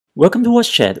Welcome to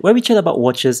Watchat, where we chat about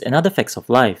watches and other facts of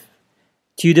life.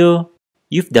 Tudor,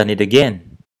 you've done it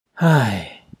again.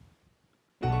 Hi.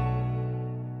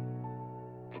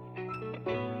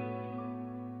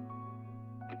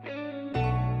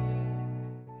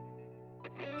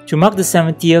 To mark the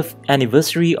 70th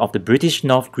anniversary of the British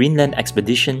North Greenland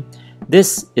expedition,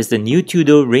 this is the new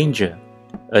Tudor Ranger,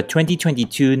 a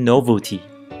 2022 novelty.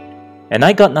 And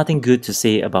I got nothing good to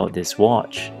say about this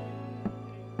watch.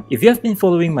 If you have been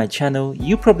following my channel,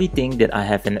 you probably think that I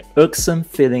have an irksome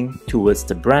feeling towards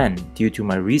the brand due to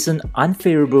my recent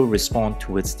unfavorable response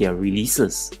towards their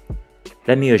releases.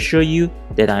 Let me assure you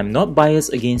that I am not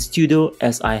biased against Tudor,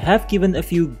 as I have given a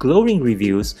few glowing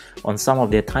reviews on some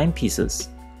of their timepieces.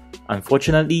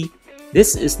 Unfortunately,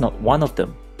 this is not one of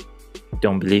them.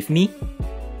 Don't believe me?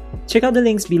 Check out the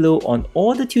links below on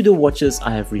all the Tudor watches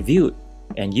I have reviewed,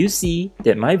 and you see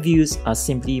that my views are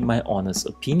simply my honest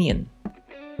opinion.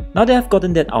 Now that I've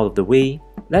gotten that out of the way,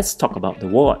 let's talk about the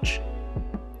watch.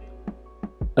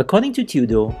 According to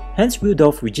Tudor, Hans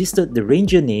Rudolph registered the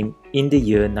Ranger name in the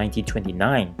year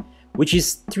 1929, which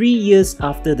is 3 years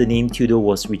after the name Tudor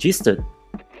was registered.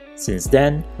 Since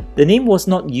then, the name was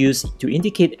not used to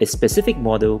indicate a specific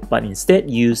model but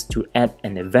instead used to add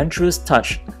an adventurous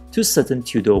touch to certain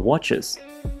Tudor watches.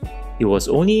 It was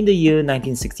only in the year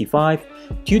 1965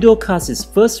 Tudor cast its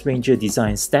first Ranger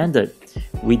design standard,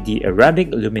 with the Arabic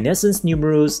luminescence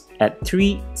numerals at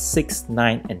 3, 6,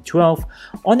 9 and 12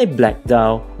 on a black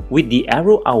dial with the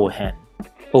arrow hour hand.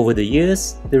 Over the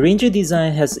years, the Ranger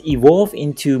design has evolved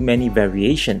into many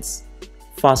variations.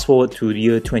 Fast forward to the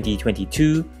year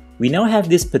 2022, we now have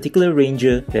this particular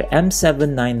Ranger, the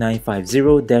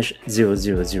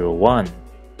M79950-0001.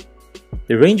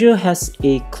 The Ranger has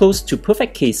a close to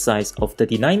perfect case size of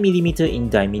 39mm in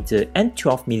diameter and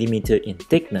 12mm in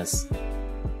thickness.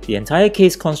 The entire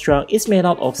case construct is made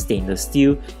out of stainless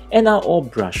steel and are all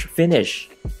brush finish.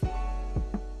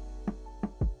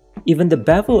 Even the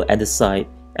bevel at the side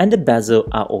and the bezel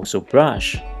are also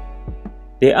brush.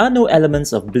 There are no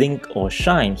elements of blink or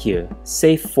shine here,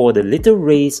 save for the little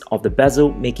rays of the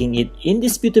bezel, making it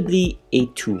indisputably a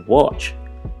true watch.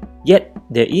 Yet,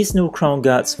 there is no crown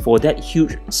guards for that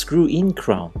huge screw-in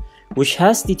crown, which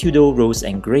has the Tudor rose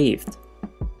engraved.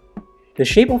 The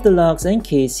shape of the lugs and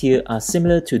case here are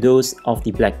similar to those of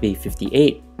the blancpain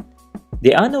 58.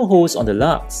 There are no holes on the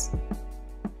lugs.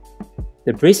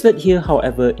 The bracelet here,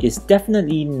 however, is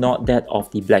definitely not that of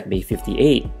the blancpain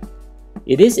 58.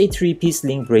 It is a 3-piece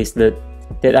link bracelet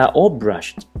that are all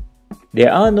brushed.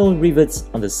 There are no rivets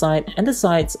on the side and the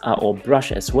sides are all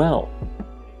brushed as well.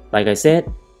 Like I said,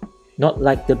 not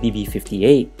like the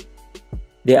BB58.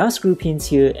 There are screw pins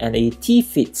here and a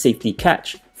T-fit safety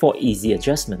catch for easy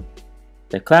adjustment.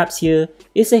 The clasp here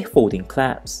is a folding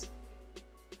clasp.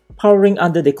 Powering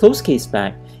under the closed case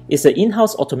back is the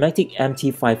in-house automatic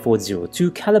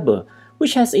MT5402 caliber,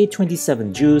 which has a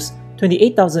 27 joules,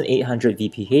 28,800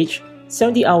 VPH,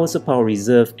 70 hours of power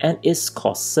reserve and is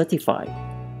cost certified.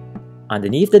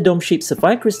 Underneath the dome-shaped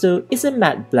sapphire crystal is a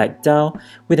matte black dial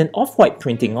with an off-white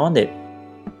printing on it.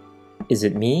 Is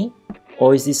it me?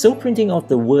 Or is the sole printing of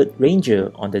the word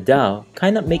Ranger on the dial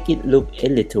kinda make it look a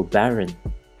little barren?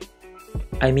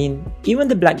 I mean, even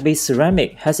the black-based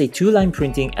ceramic has a 2-line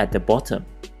printing at the bottom.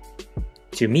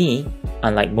 To me,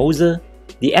 unlike Moser,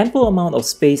 the ample amount of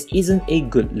space isn't a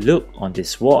good look on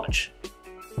this watch.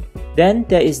 Then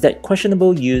there is that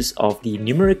questionable use of the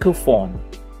numerical font.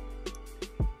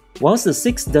 Whilst the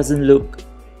 6 doesn't look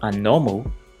unnormal,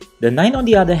 the 9 on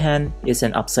the other hand is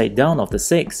an upside down of the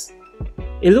 6.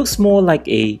 It looks more like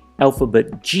a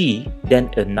alphabet G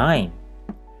than a 9.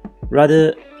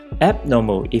 Rather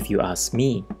abnormal if you ask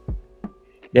me.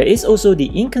 There is also the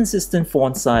inconsistent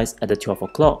font size at the 12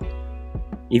 o'clock.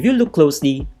 If you look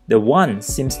closely, the 1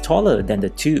 seems taller than the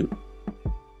 2.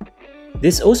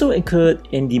 This also occurred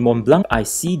in the Montblanc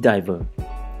IC diver.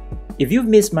 If you've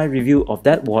missed my review of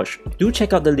that watch, do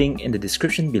check out the link in the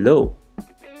description below.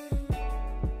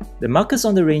 The markers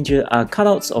on the Ranger are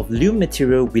cutouts of lume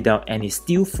material without any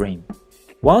steel frame.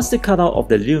 Whilst the cutout of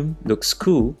the lume looks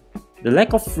cool, the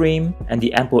lack of frame and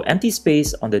the ample empty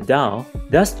space on the dial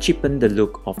does cheapen the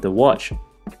look of the watch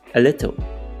a little.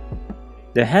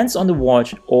 The hands on the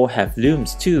watch all have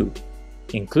lumes too,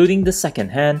 including the second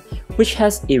hand, which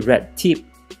has a red tip.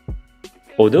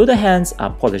 Although the hands are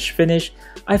polished finish,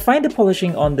 I find the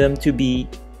polishing on them to be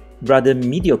rather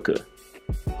mediocre.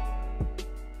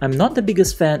 I'm not the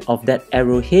biggest fan of that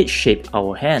arrowhead shaped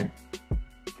hour hand.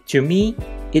 To me,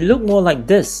 it looked more like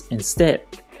this instead.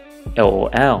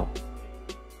 LOL.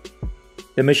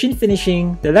 The machine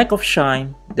finishing, the lack of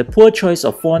shine, the poor choice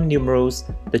of font numerals,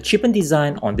 the cheapened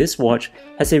design on this watch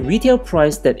has a retail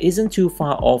price that isn't too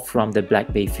far off from the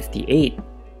Black Bay 58.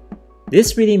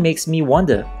 This really makes me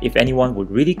wonder if anyone would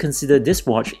really consider this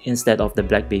watch instead of the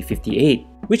Black Bay 58,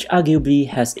 which arguably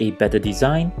has a better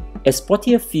design, a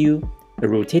sportier feel, a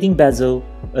rotating bezel,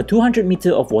 a 200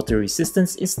 meter of water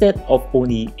resistance instead of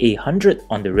only 100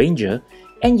 on the Ranger,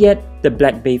 and yet the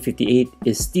Black Bay 58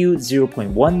 is still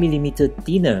 0.1mm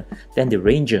thinner than the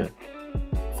Ranger.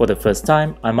 For the first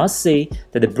time, I must say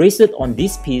that the bracelet on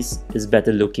this piece is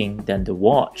better looking than the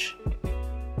watch.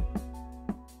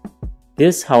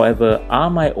 This, however, are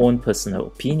my own personal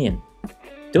opinion.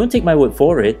 Don't take my word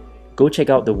for it, go check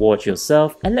out the watch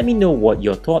yourself and let me know what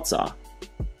your thoughts are.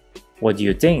 What do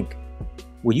you think?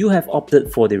 Would you have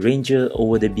opted for the Ranger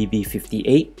over the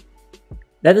BB58?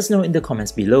 Let us know in the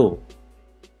comments below.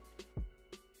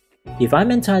 If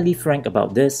I'm entirely frank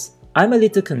about this, I'm a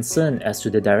little concerned as to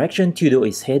the direction Tudor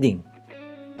is heading.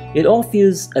 It all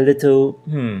feels a little,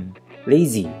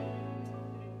 lazy.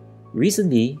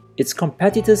 Recently, its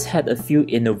competitors had a few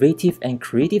innovative and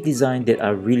creative designs that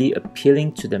are really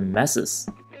appealing to the masses.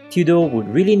 Tudor would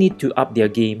really need to up their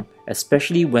game,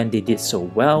 especially when they did so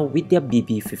well with their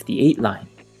BB58 line.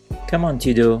 Come on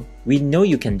Tudor, we know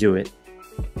you can do it.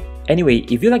 Anyway,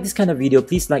 if you like this kind of video,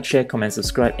 please like, share, comment,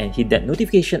 subscribe and hit that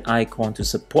notification icon to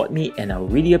support me, and I'll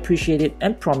really appreciate it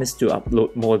and promise to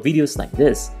upload more videos like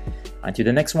this. Until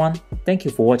the next one, thank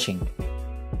you for watching.